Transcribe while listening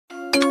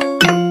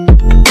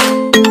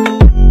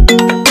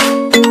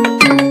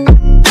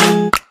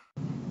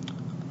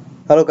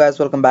Hello guys,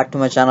 welcome back to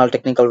my channel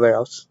Technical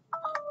Warehouse.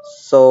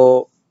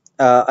 So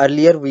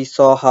earlier we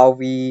saw how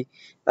we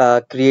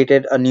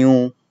created a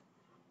new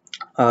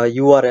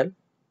URL,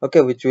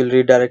 okay, which will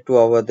redirect to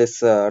our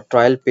this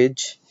trial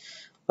page.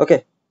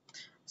 Okay,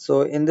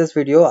 so in this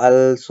video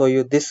I'll show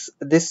you this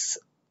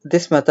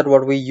method.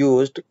 What we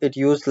used, it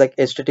used like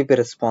HTTP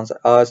response,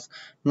 as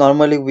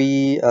normally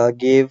we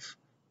gave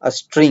a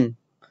string.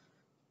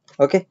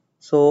 Okay,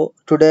 so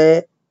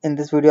today in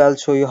this video I'll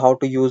show you how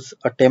to use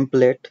a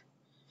template.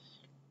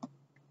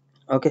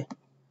 Okay,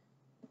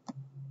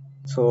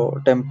 so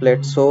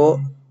template, so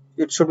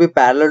it should be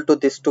parallel to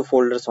these two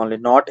folders only,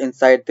 not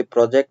inside the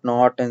project,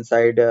 not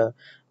inside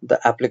the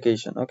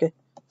application. Okay,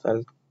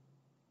 so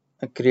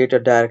I'll create a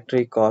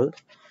directory called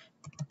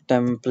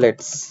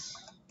templates.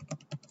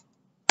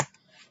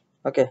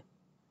 Okay,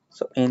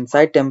 so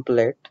inside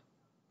template,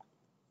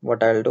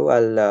 what I'll do,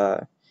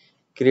 I'll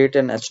create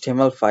an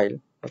HTML file,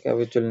 okay,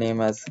 which will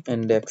name as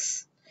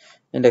index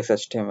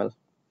HTML.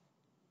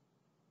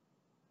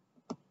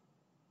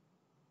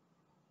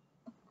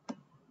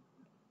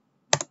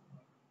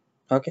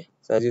 Okay,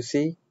 so as you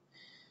see,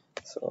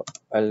 so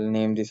I'll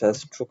name this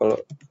as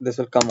TrueCaller. This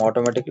will come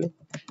automatically.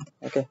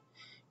 Okay,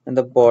 in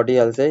the body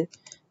I'll say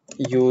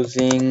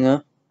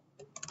using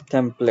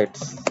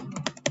templates.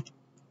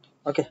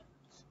 Okay,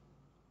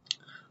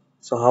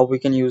 so how we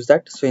can use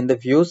that? So in the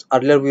views,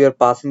 earlier we were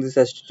passing this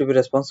HTTP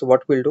response, so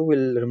what we'll do,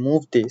 we'll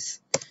remove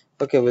this.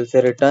 Okay, we'll say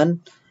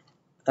return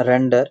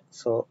render.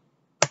 So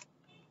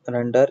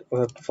render, we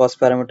have to, first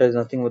parameter is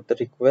nothing with the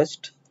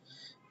request.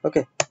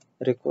 Okay,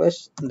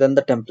 request, then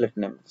the template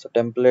name. So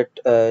template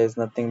is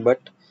nothing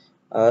but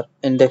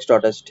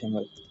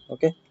index.html.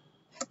 okay,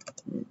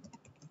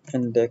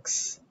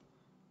 index.html.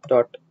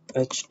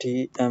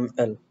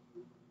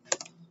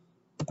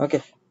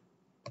 okay,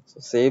 so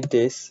save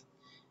this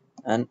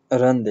and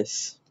run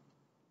this.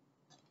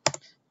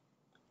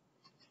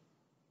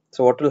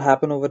 So what will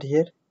happen over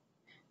here?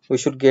 We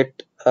should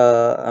get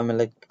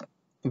like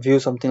view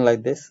something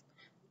like this,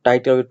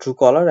 title with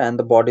TrueCaller, and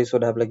the body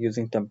should have like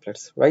using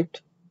templates, right?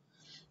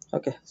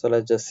 Okay, so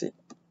let's just see.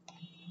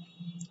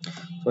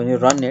 So when you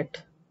run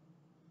it,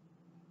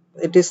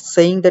 it is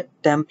saying that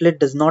template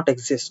does not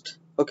exist.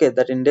 Okay,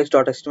 that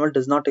index.html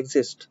does not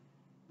exist.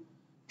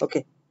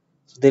 Okay,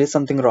 so there is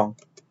something wrong.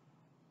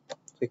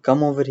 So we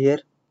come over here.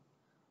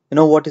 You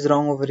know what is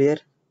wrong over here?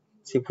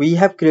 See, we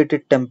have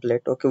created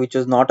template, okay, which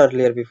was not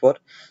earlier before.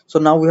 So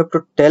now we have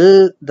to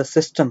tell the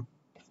system,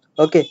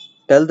 okay,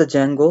 tell the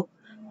Django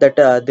that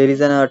there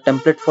is a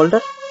template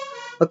folder.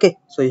 Okay,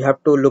 so you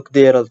have to look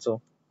there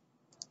also.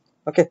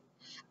 Okay,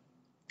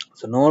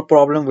 so no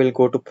problem, we'll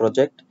go to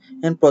project.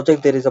 In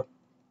project there is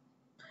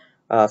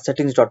a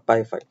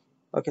settings.py file.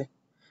 Okay,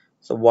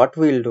 so what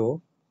we'll do,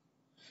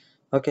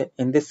 okay,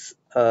 in this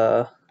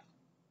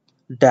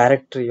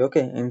directory,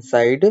 okay,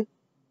 inside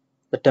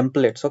the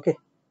templates, okay,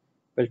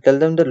 we'll tell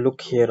them to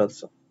look here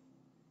also.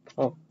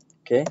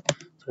 Okay,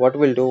 so what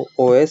we'll do,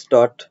 os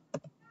dot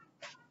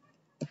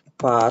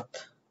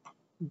path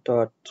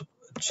dot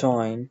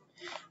join,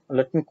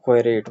 let me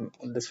query it,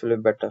 this will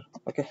be better.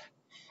 Okay,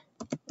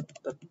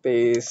 the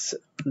base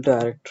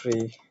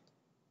directory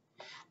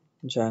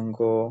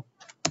Django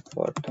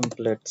for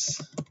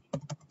templates.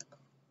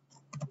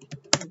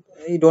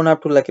 You don't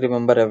have to like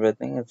remember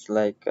everything, it's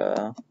like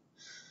I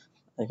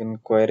can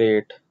query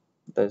it,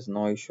 there's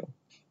no issue.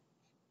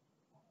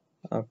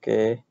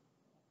 Okay,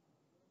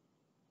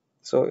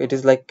 so it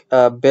is like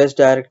a base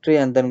directory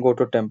and then go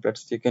to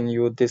templates. You can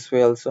use this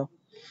way also.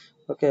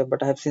 Okay,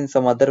 but I have seen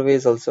some other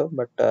ways also,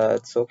 but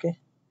it's okay,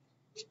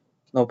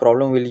 no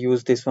problem, we'll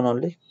use this one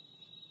only.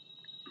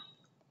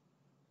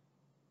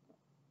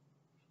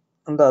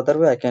 And the other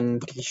way I can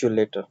teach you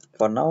later.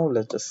 For now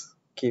let's just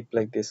keep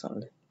like this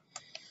only.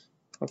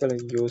 Okay,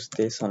 let's use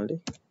this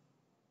only.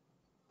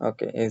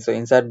 Okay, so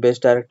inside base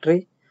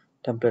directory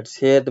templates,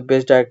 here the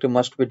base directory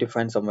must be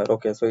defined somewhere.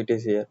 Okay, so it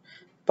is here,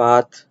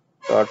 path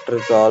dot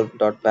resolve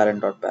dot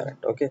parent dot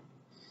parent. Okay,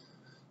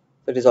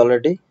 so it is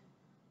already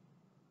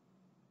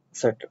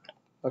settled.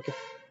 Okay,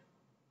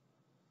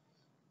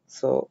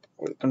 so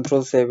we'll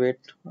control save it,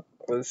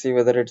 we'll see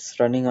whether it's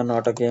running or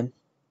not again.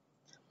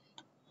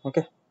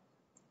 Okay,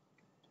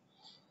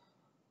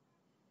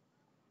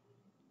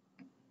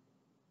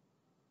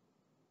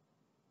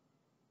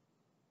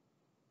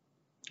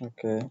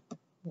 okay,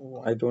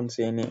 I don't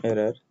see any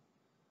error.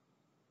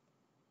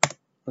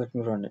 Let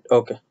me run it.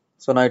 Okay,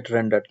 so now it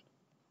rendered,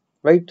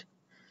 right?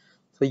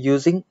 So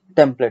using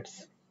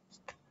templates,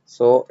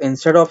 so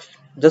instead of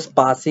just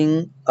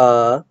passing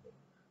like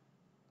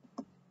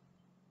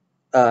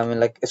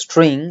a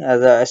string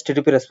as a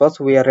HTTP response,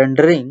 we are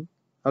rendering,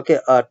 okay,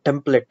 a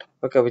template,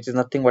 okay, which is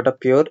nothing but a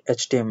pure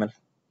HTML.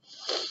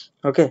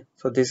 Okay,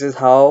 so this is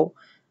how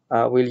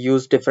we'll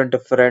use different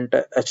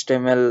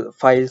HTML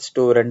files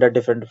to render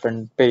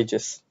different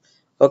pages.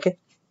 Okay,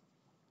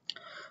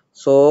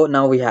 so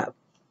now we have,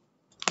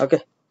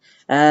 okay,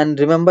 and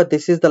remember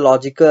this is the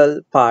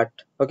logical part,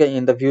 okay,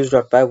 in the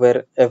views.py,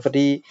 where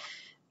every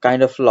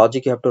kind of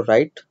logic you have to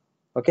write.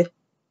 Okay,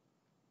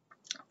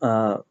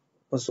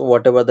 so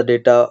whatever the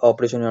data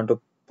operation you want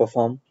to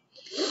perform.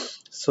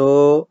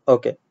 So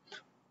okay,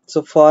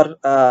 so for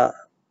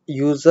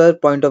user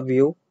point of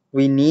view,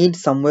 we need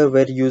somewhere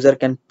where user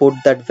can put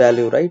that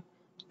value, right,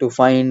 to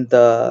find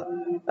the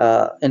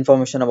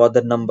information about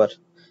the number.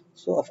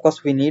 So of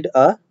course we need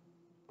a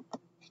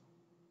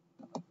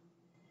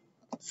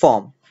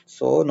form.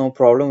 So no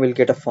problem, we'll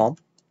get a form.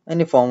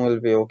 Any form will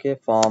be okay.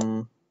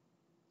 Form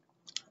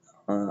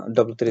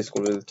W3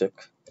 school will check.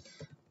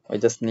 I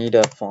just need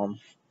a form.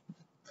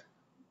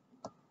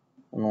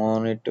 No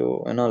need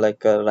to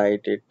like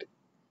write it.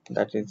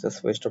 That is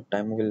just waste of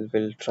time.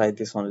 We'll try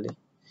this only.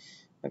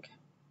 Okay.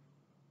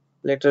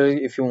 Later,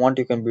 if you want,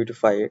 you can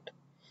beautify it.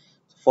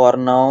 For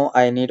now,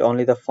 I need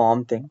only the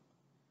form thing.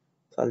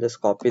 So I'll just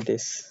copy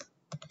this.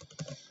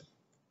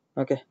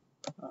 Okay.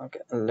 Okay.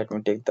 Let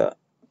me take the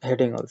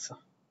heading also.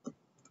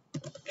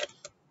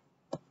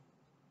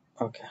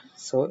 Okay.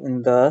 So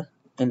in the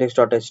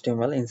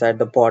index.html inside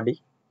the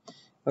body,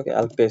 okay,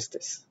 I'll paste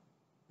this.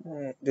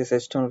 This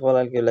HTML file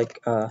I'll give like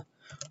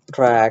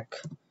track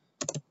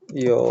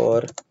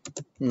your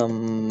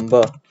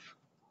number.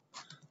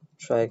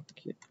 Track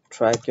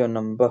track your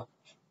number.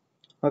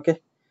 Okay.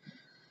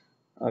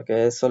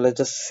 Okay. So let's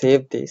just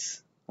save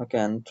this. Okay,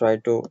 and try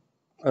to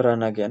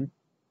run again.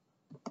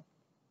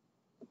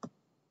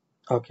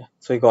 Okay,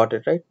 so we got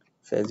it, right?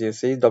 So as you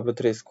see,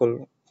 W3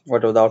 school,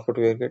 whatever the output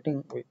we are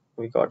getting,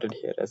 we got it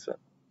here as well.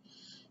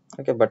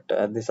 Okay, but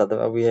this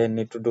other we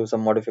need to do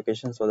some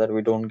modifications so that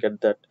we don't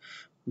get that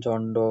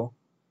John Doe.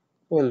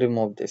 We'll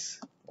remove this.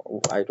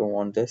 Oh, I don't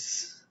want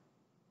this.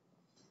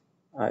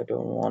 I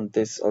don't want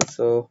this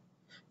also.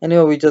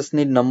 Anyway, we just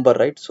need number,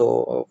 right?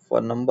 So for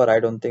number, I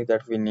don't think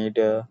that we need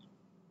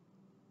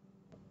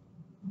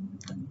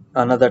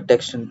another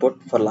text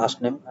input for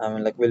last name. I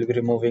mean, like we'll be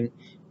removing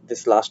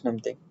this last name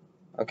thing.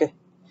 Okay,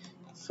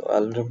 so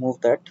I'll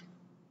remove that.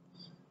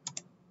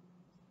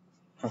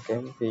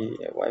 Okay,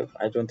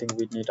 I don't think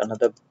we need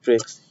another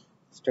break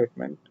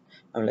statement.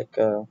 I'm like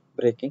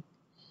breaking.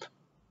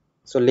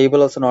 So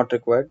label also not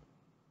required.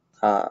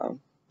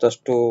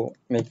 Just to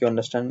make you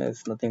understand,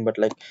 it's nothing but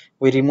like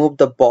we remove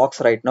the box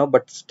right now,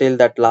 but still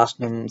that last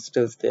name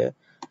still there.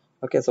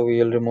 Okay, so we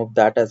will remove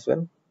that as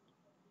well.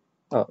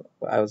 Oh,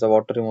 I was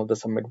about to remove the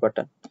submit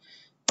button.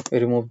 We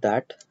remove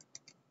that.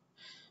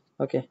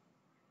 Okay,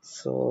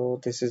 so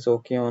this is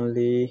okay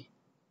only.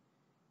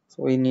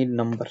 So we need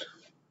number.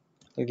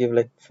 We'll give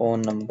like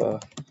phone number.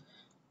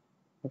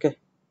 Okay,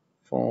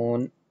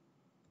 phone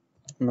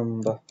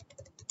number.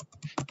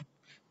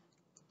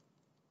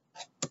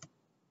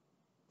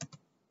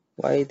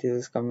 Why this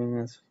is coming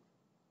as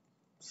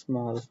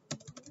small?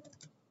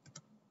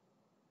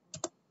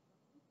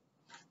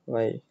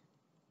 Why?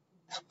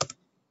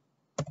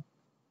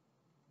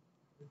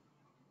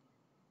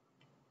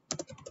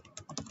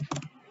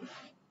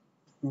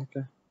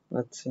 Okay,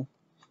 let's see.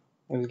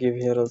 We'll give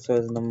here also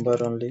as number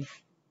only.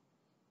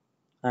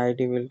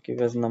 ID will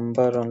give as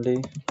number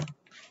only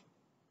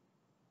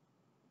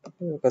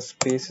because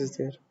space is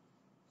there.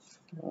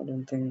 I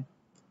don't think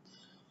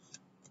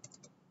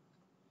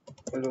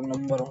we'll do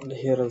number only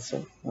here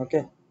also.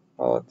 Okay.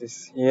 Oh,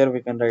 this here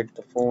we can write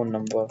the phone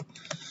number.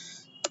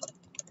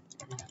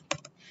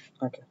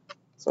 Okay.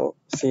 So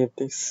save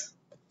this.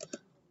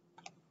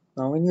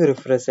 Now when you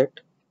refresh it,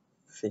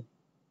 see,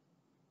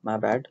 my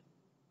bad.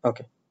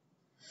 Okay.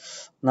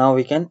 Now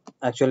we can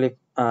actually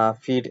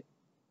feed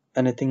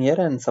anything here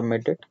and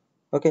submit it.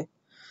 Okay.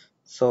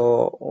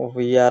 So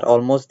we are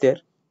almost there.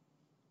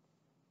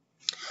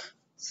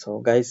 So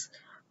guys,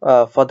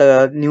 for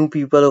the new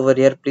people over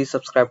here, please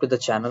subscribe to the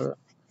channel.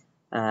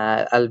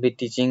 I'll be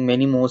teaching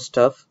many more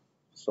stuff,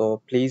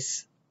 so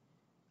please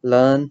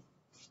learn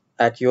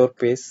at your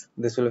pace.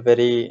 This will be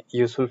very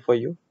useful for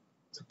you,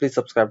 so please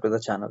subscribe to the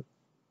channel.